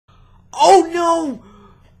Oh no!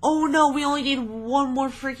 Oh no, we only need one more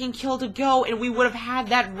freaking kill to go, and we would have had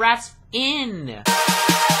that rats in.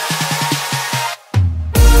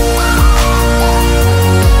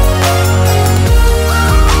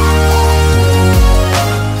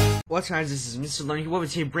 What's up, guys? This is Mr. Learning. Welcome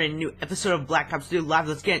to a brand new episode of Black Ops 3 Live.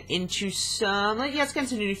 Let's get into some, let's get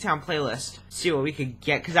into the Nuketown playlist. See what we could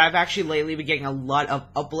get, because I've actually lately been getting a lot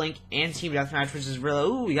of uplink and team deathmatch, which is really,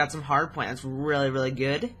 ooh, we got some hardpoint. That's really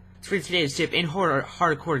good. For today's tip, in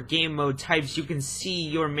hardcore game mode types, you can see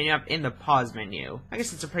your menu up in the pause menu. I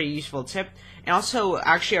guess it's a pretty useful tip. And also,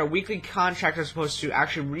 actually, our weekly contract is supposed to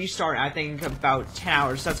actually restart, I think, about 10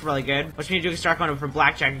 hours. So that's really good. Which means we can start going for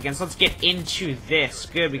Blackjack again. So let's get into this.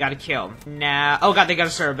 Good, we got a kill. Nah. Oh god, they got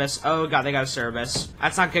a service. Oh god, they got a service.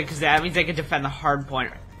 That's not good, because that means they can defend the hard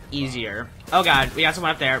point easier. Oh god, we got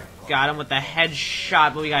someone up there. Got him with the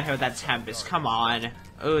headshot, but we got hit with that Tempest. Come on.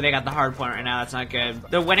 Oh, they got the hard point right now. That's not good.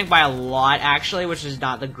 They're winning by a lot, actually, which is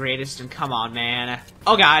not the greatest. And come on, man.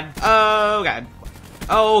 Oh god. Oh god.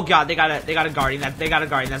 Oh god. They got a guardian. They got a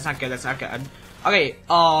guardian. That's not good. That's not good. Okay.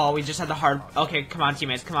 Oh, we just had the hard. Okay, come on,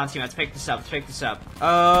 teammates. Come on, teammates. Pick this up. Let's pick this up.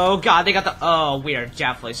 Oh god. They got the. Oh, we are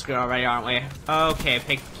definitely screwed already, aren't we? Okay,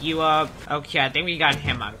 pick you up. Okay, I think we got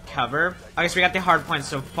him on cover. Okay, so we got the hard point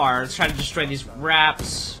so far. Let's try to destroy these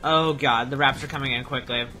wraps. Oh god, the wraps are coming in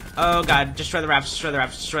quickly. Oh god, destroy the wraps, destroy the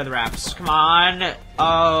wraps, destroy the wraps. Come on.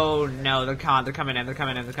 Oh no, they're coming in, they're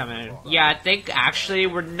coming in, they're coming in. Yeah, I think actually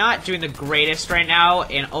we're not doing the greatest right now.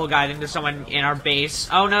 And oh god, I think there's someone in our base.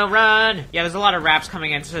 Oh no, run! Yeah, there's a lot of wraps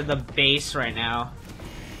coming into the base right now.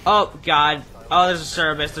 Oh god. Oh, there's a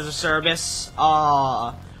service, there's a service.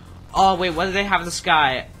 Oh. Oh wait, what do they have in the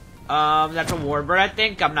sky? That's a warbird, I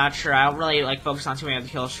think. I'm not sure. I don't really like focus on too many of the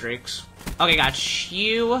kill streaks. Okay, got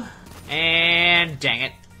you. And dang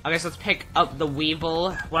it. Okay, so let's pick up the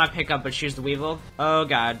Weevil. Well, not pick up, but choose the Weevil. Oh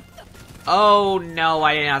god. Oh no,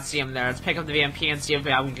 I did not see him there. Let's pick up the VMP and see if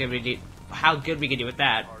how good we can do with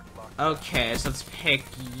that. Okay, so let's pick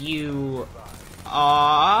you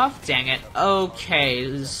off. Dang it.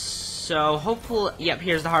 Okay, so hopefully, yep,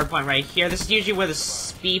 here's the hard point right here. This is usually where the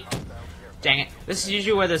speed. Dang it. This is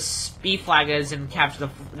usually where the speed flag is and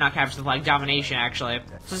not capture the flag, domination, actually.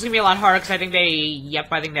 So it's gonna be a lot harder, because I think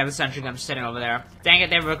they have a sentry gun sitting over there. Dang it,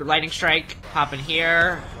 they have a lightning strike. Hop in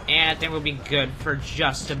here, and I think we'll be good for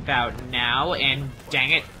just about now, and dang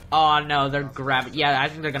it. Oh no, they're grabbing. Yeah, I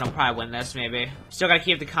think they're gonna probably win this, maybe. Still gotta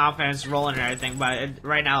keep the confidence rolling and everything, but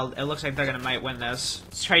right now, it looks like they're might win this.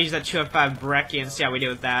 Let's try to use that 2F5 Brecci and see how we do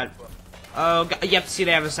with that. Oh, yep, see,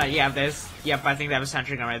 they have a sentry. Yeah, yep, I think they have a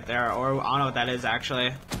sentry gun right there, or I don't know what that is, actually.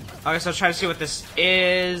 Okay, so let's try to see what this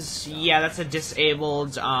is. Yeah, that's a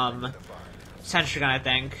disabled, sentry gun, I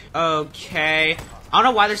think. Okay. I don't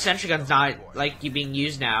know why their sentry gun's not, like, being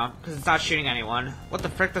used now, because it's not shooting anyone. What the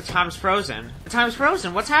frick? The time's frozen. The time's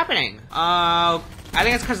frozen. What's happening? I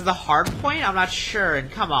think it's because of the hard point? I'm not sure. And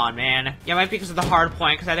come on, man. Yeah, it might be because of the hard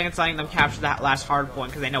point, because I think it's letting them capture that last hard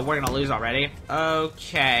point, because they know we're gonna lose already.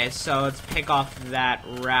 Okay, so let's pick off that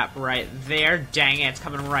wrap right there. Dang it, it's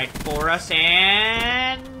coming right for us,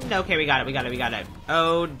 and... Okay, we got it.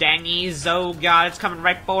 Oh, dangies. Oh, God, it's coming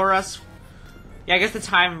right for us. Yeah, I guess the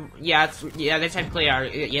time, they technically are,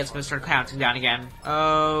 yeah, it's gonna start counting down again.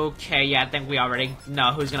 Okay, yeah, I think we already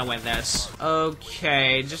know who's gonna win this.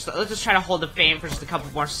 Okay, let's just try to hold the fame for just a couple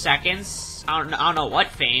more seconds. I don't know what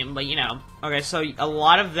fame, but you know. Okay, so a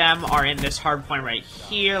lot of them are in this hard point right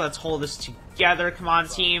here. Let's hold this together, come on,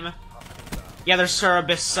 team. Yeah, their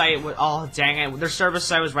service site was, oh, dang it, their service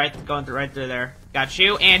site was going right through there. Got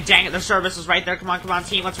you, and dang it, their service was right there. Come on,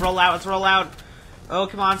 team, let's roll out. Oh,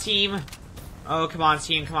 come on, team. Oh, come on,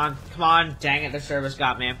 team, come on. Dang it, the service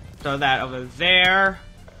got me. Throw that over there.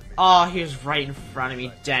 Oh, he was right in front of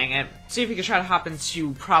me, dang it. See if we can try to hop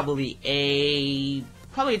into probably a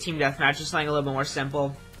team deathmatch, just something a little bit more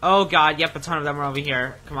simple. Oh god, yep, a ton of them are over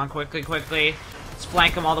here. Come on, quickly. Let's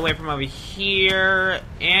flank them all the way from over here.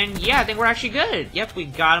 And yeah, I think we're actually good. Yep, we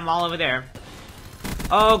got them all over there.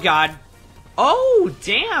 Oh god. Oh,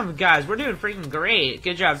 damn, guys, we're doing freaking great.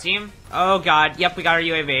 Good job, team. Oh, God. Yep, we got our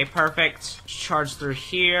UAV. Perfect. Charge through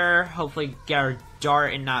here. Hopefully get our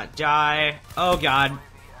dart and not die. Oh, God.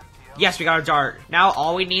 Yes, we got our dart. Now,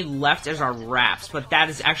 all we need left is our wraps, but that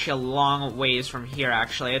is actually a long ways from here,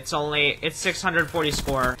 actually. It's 640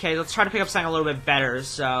 score. Okay, let's try to pick up something a little bit better,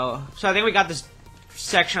 so I think we got this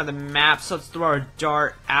section of the map, so let's throw our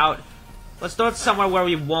dart out. Let's throw it somewhere where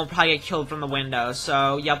we won't probably get killed from the window.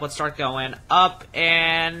 So, yep, let's start going up,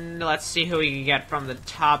 and let's see who we can get from the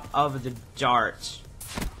top of the dart.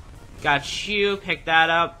 Got you, pick that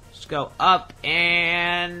up. Let's go up,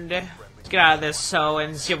 and get out of this,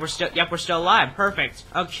 and see if we're still, yep, we're still alive. Perfect.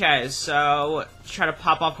 Okay, so, try to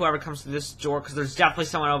pop off whoever comes to this door, because there's definitely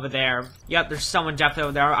someone over there. Yep, there's someone definitely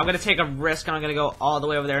over there. I'm gonna take a risk, and I'm gonna go all the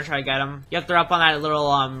way over there and try to get them. Yep, they're up on that little,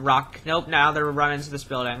 rock. Nope, now they're running into this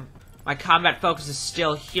building. My combat focus is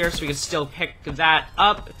still here, so we can still pick that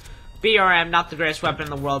up. BRM, not the greatest weapon in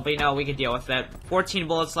the world, but you know, we can deal with it. 14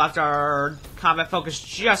 bullets left, our combat focus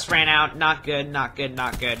just ran out. Not good, not good,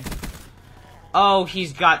 not good. Oh,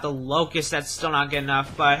 he's got the locust, that's still not good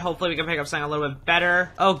enough, but hopefully we can pick up something a little bit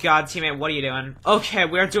better. Oh god, teammate, what are you doing? Okay,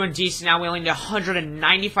 we are doing decent now. We only need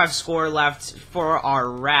 195 score left for our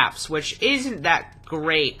wraps, which isn't that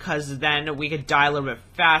great, because then we could die a little bit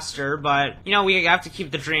faster, but, you know, we have to keep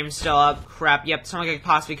the dream still up. Crap, yep, someone could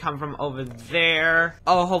possibly come from over there.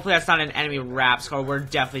 Oh, hopefully that's not an enemy wrap score. We're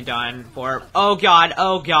definitely done for. Oh god,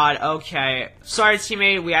 okay. Sorry,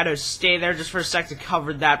 teammate, we had to stay there just for a sec to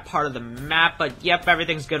cover that part of the map, but yep,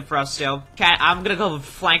 everything's good for us still. Okay, I'm gonna go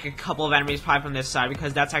flank a couple of enemies probably from this side,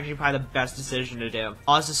 because that's actually probably the best decision to do.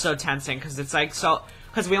 Oh, this is so tensing, because it's like,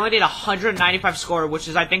 because we only need 195 score, which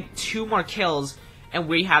is, I think, 2 more kills, and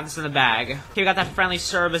we have this in the bag. Okay, we got that friendly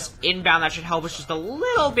service inbound. That should help us just a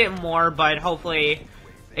little bit more, but hopefully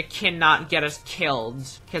it cannot get us killed.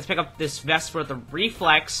 Okay, let's pick up this vest with a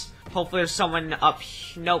reflex. Hopefully there's someone up.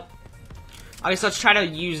 Nope. Okay, so let's try to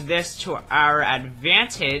use this to our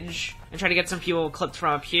advantage and try to get some people clipped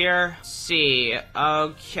from up here. Let's see.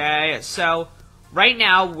 Okay, so right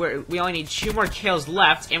now we only need 2 more kills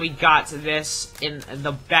left, and we got this in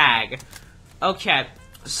the bag. Okay.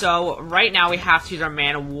 So, right now we have to use our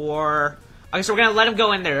man of war. Okay, so we're gonna let him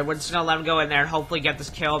go in there. We're just gonna let him go in there and hopefully get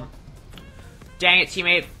this kill. Dang it,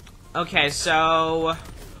 teammate. Okay, so...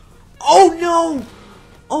 Oh no!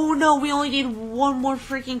 Oh no, we only need 1 more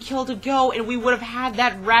freaking kill to go, and we would have had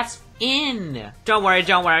that wraps in. Don't worry.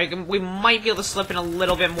 We might be able to slip in a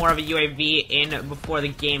little bit more of a UAV in before the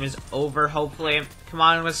game is over, hopefully. Come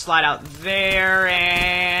on, I'm gonna slide out there,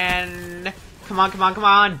 and... Come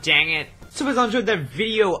on, dang it. So if you guys enjoyed that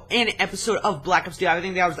video and episode of Black Ops 2, I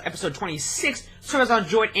think that was episode 26. So if you guys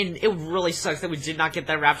enjoyed, and it really sucks that we did not get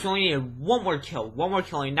that wrap. We only needed 1 more kill,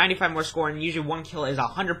 only 95 more score, and usually 1 kill is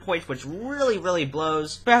 100 points, which really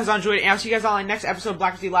blows. But if you guys enjoyed, and I'll see you guys all in the next episode of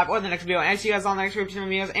Black Ops 2 Live, or the next video, and I'll see you guys all in the next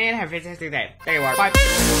videos, and have a fantastic day. There you are,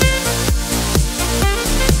 bye.